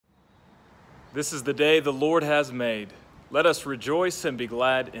This is the day the Lord has made. Let us rejoice and be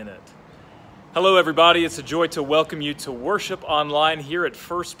glad in it. Hello, everybody. It's a joy to welcome you to worship online here at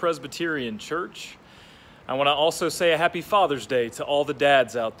First Presbyterian Church. I want to also say a happy Father's Day to all the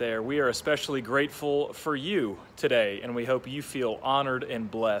dads out there. We are especially grateful for you today, and we hope you feel honored and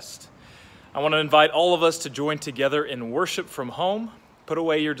blessed. I want to invite all of us to join together in worship from home. Put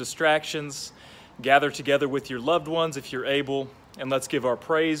away your distractions, gather together with your loved ones if you're able, and let's give our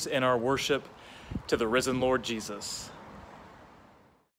praise and our worship to the risen Lord Jesus.